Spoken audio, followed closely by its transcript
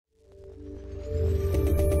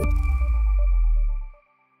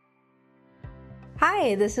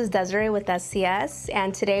Hi, this is Desiree with SCS,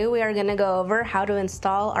 and today we are going to go over how to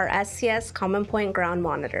install our SCS Common Point Ground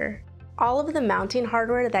Monitor. All of the mounting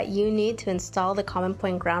hardware that you need to install the Common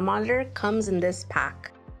Point Ground Monitor comes in this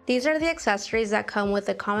pack. These are the accessories that come with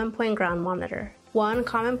the Common Point Ground Monitor. 1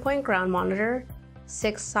 Common Point Ground Monitor,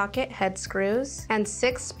 6 socket head screws, and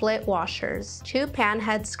 6 split washers, 2 pan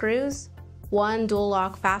head screws, 1 dual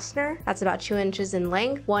lock fastener, that's about 2 inches in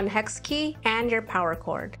length, 1 hex key, and your power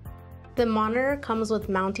cord. The monitor comes with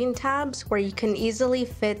mounting tabs where you can easily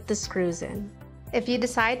fit the screws in. If you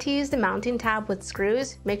decide to use the mounting tab with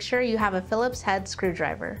screws, make sure you have a Phillips head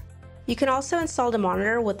screwdriver. You can also install the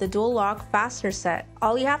monitor with the dual lock fastener set.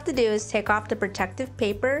 All you have to do is take off the protective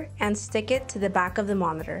paper and stick it to the back of the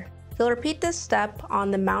monitor. You'll repeat this step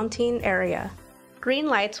on the mounting area. Green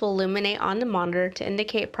lights will illuminate on the monitor to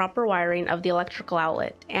indicate proper wiring of the electrical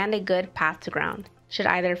outlet and a good path to ground. Should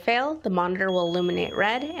either fail, the monitor will illuminate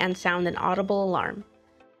red and sound an audible alarm.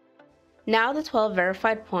 Now the 12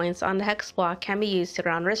 verified points on the hex block can be used to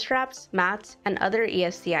ground wrist straps, mats, and other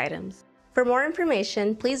ESD items. For more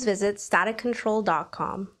information, please visit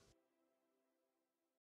staticcontrol.com.